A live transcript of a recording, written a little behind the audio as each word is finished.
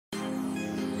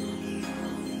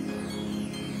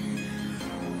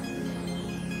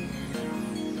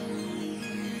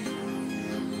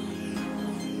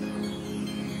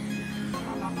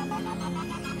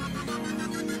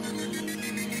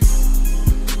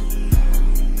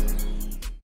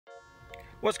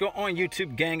What's going on,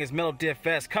 YouTube gang? It's Mellow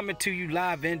DFS coming to you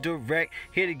live and direct,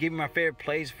 here to give you my favorite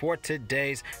plays for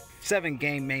today's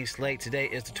 7-game main slate. Today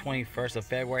is the 21st of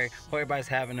February. Hope everybody's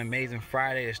having an amazing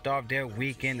Friday to start their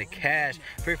weekend to cash.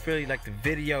 If you really like the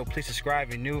video, please subscribe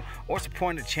if you're new or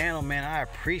support the channel, man. I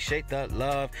appreciate the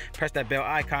love. Press that bell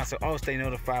icon so always stay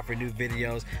notified for new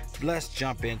videos. Let's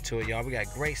jump into it, y'all. We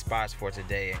got great spots for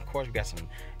today. Of course, we got some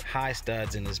high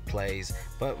studs in this plays,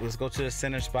 but let's go to the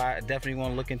center spot. I definitely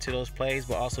want to look into those plays,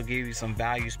 but also give you some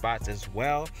value spots as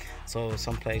well. So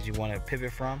some plays you want to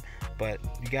pivot from, but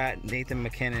you got Nathan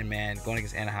McKinnon, man, going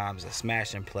against Anaheim is a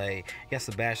smash and play. You got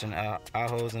Sebastian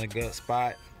Aho's in a good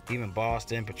spot. Even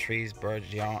Boston, Patrice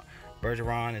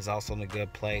Bergeron is also in a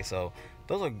good play. So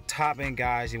those are top end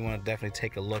guys you want to definitely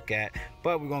take a look at.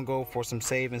 But we're gonna go for some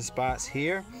saving spots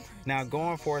here. Now,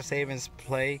 going for a savings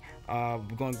play, we're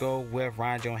gonna go with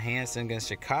Ryan Johansson against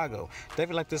Chicago.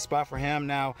 Definitely like this spot for him.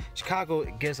 Now, Chicago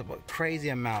gives up a crazy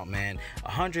amount, man.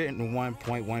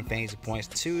 101.1 fantasy points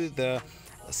to the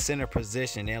center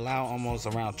position. They allow almost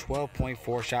around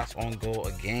 12.4 shots on goal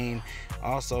a game.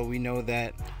 Also, we know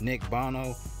that Nick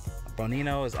Bonino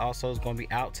is also going to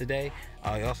be out today.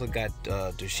 You also got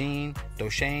Duchesne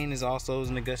is also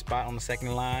in a good spot on the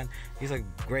second line. These are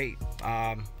great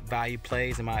value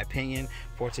plays in my opinion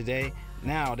for today.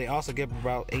 Now, they also give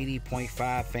about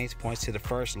 80.5 fantasy points to the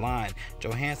first line.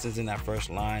 Johansson's in that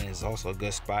first line is also a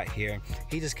good spot here.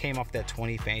 He just came off that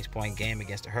 20 fantasy point game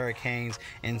against the Hurricanes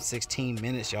in 16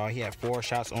 minutes, y'all. He had 4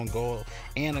 shots on goal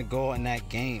and a goal in that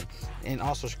game. And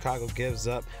also, Chicago gives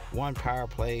up 1 power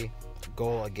play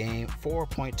goal a game,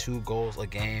 4.2 goals a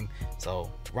game.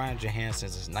 So Ryan Johansson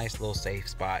is a nice little safe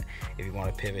spot if you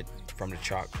want to pivot from the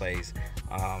chalk plays.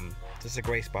 This is a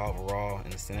great spot overall in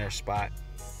the center spot.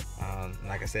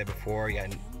 Like I said before, you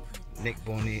got Nick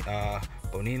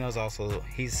Bonino's also,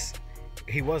 he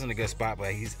wasn't a good spot,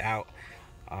 but he's out.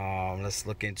 Let's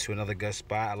look into another good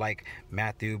spot. I like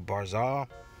Matthew Barzal.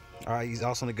 All right, he's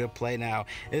also in a good play. Now,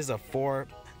 it is a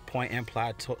 4-point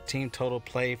implied team total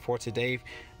play for today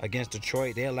against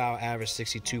Detroit. They allow average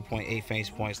 62.8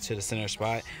 fantasy points to the center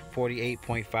spot,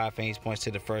 48.5 fantasy points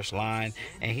to the first line,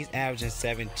 and he's averaging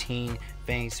 17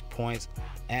 fantasy points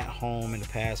at home in the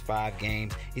past 5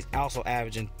 games. He's also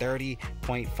averaging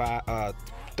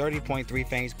 30.3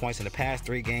 fantasy points in the past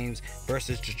 3 games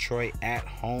versus Detroit at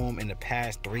home in the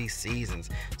past 3 seasons.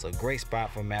 So great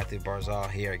spot for Matthew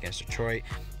Barzal here against Detroit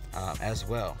as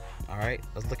well. All right,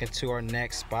 let's look into our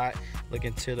next spot. Look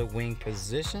into the wing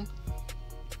position.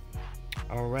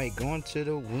 All right, going to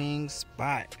the wing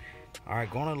spot. All right,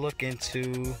 going to look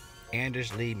into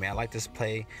Anders Lee, man. I like this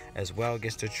play as well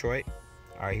against Detroit.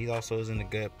 All right, he also is in a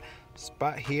good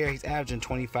spot here. He's averaging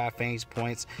 25 fantasy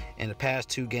points in the past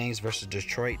 2 games versus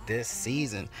Detroit this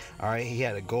season. All right, he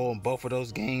had a goal in both of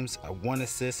those games, 1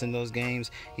 assist in those games.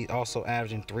 He's also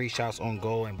averaging 3 shots on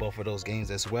goal in both of those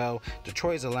games as well.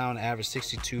 Detroit is allowing an average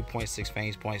 62.6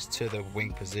 fantasy points to the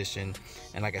wing position,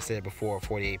 and like I said before,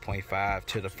 48.5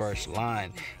 to the first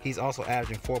line. He's also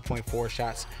averaging 4.4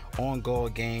 shots on goal a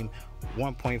game,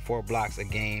 1.4 blocks a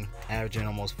game, averaging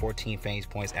almost 14 fantasy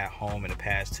points at home in the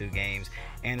past 2 games.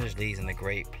 Anders Lee's in a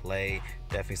great play.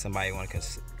 Definitely somebody you want to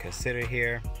consider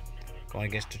here going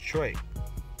against Detroit.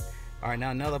 All right,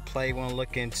 now another play you want to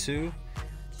look into.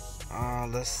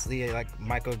 Let's see, like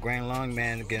Michael Granlund,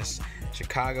 man, against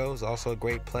Chicago is also a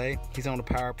great play. He's on the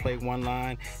power play 1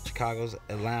 line. Chicago's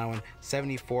allowing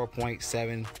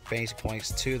 74.7 fantasy points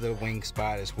to the wing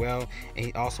spot as well, and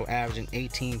he's also averaging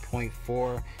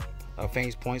 18.4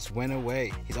 fantasy points win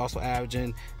away. He's also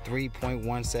averaging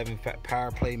 3.17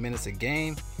 power play minutes a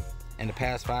game in the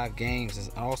past 5 games. And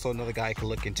also another guy you can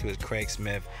look into is Craig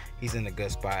Smith. He's in a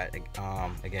good spot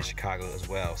against Chicago as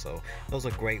well. So those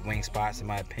are great wing spots in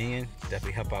my opinion.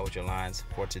 Definitely help out with your lines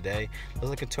for today. Let's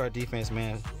look into our defense,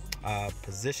 man,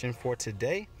 position for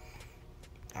today.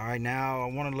 All right, now I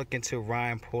want to look into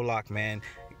Ryan Pulock, man,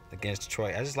 against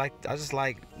Detroit. I just like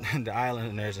the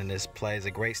Islanders in this play. It's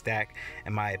a great stack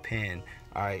in my opinion.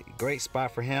 All right, great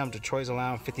spot for him. Detroit's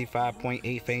allowing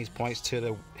 55.8 fantasy points to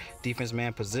the defense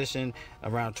man position,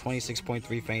 around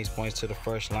 26.3 fantasy points to the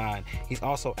first line. He's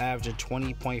also averaging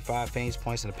 20.5 fantasy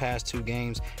points in the past 2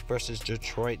 games versus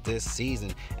Detroit this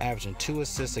season, averaging 2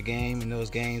 assists a game in those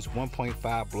games,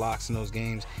 1.5 blocks in those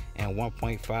games, and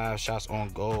 1.5 shots on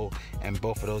goal in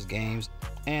both of those games.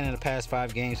 And in the past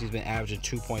 5 games, he's been averaging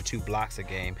 2.2 blocks a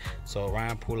game. So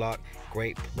Ryan Pulock,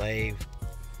 great play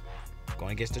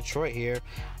going against Detroit here.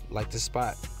 Like this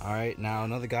spot. All right, now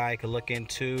another guy you can look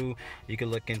into. You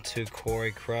can look into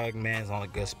Corey Krug, man. He's on a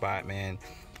good spot, man.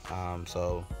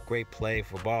 So great play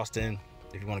for Boston.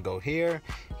 if you want to go here,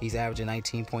 he's averaging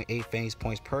 19.8 fantasy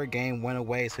points per game win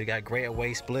away, so he got great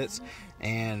away splits,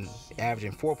 and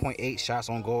averaging 4.8 shots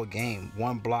on goal a game,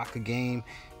 1 block a game,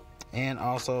 and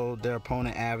also their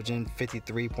opponent averaging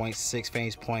 53.6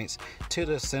 fantasy points to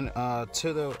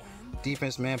the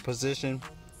defense man position,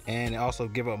 and also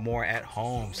give up more at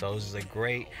home. So this is a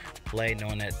great play,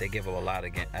 knowing that they give up a lot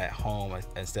at home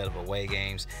instead of away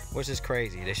games, which is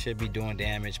crazy. They should be doing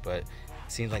damage, but it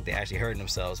seems like they're actually hurting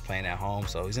themselves playing at home.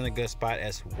 So he's in a good spot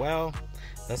as well.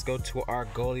 Let's go to our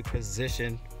goalie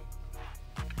position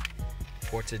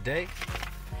for today.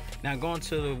 Now, going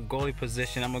to the goalie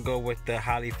position, I'm gonna go with the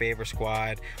highly favored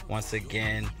squad once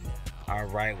again. All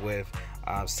right, with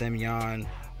Semyon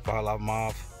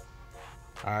Varlamov.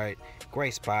 All right,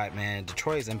 great spot, man.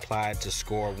 Detroit is implied to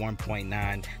score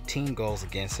 1.9 team goals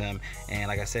against him, and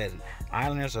like I said,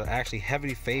 Islanders are actually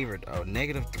heavily favored,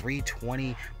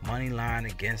 -320 money line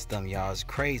against them, y'all. It's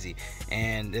crazy,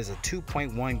 and there's a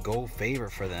 2.1 goal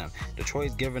favorite for them.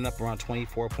 Detroit's giving up around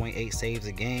 24.8 saves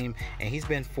a game, and he's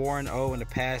been 4-0 in the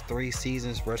past 3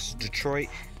 seasons versus Detroit,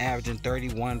 averaging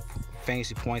 31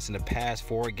 fantasy points in the past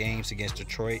 4 games against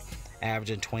Detroit,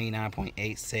 averaging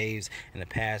 29.8 saves in the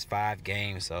past 5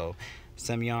 games. So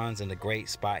Semyon's in a great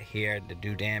spot here to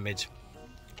do damage.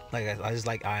 Like I just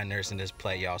like Islanders in this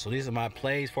play, y'all. So these are my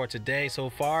plays for today so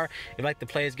far. If you like the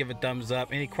plays, give a thumbs up.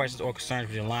 Any questions or concerns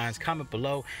with your lines, comment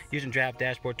below. Using Draft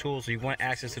Dashboard tools, so you want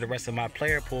access to the rest of my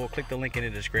player pool, click the link in the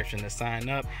description to sign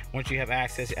up. Once you have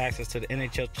access to the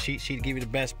NHL cheat sheet to give you the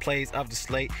best plays of the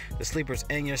slate, the sleepers,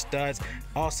 and your studs.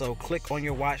 Also, click on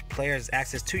your watch players,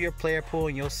 access to your player pool,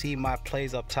 and you'll see my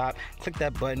plays up top. Click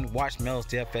that button, watch Mel's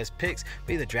DFS picks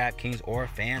for either DraftKings or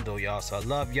FanDuel, y'all. So I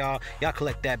love y'all. Y'all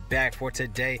collect that bag for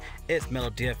today. It's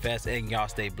Melo DFS, and y'all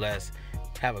stay blessed.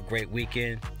 Have a great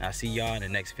weekend. I'll see y'all in the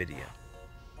next video.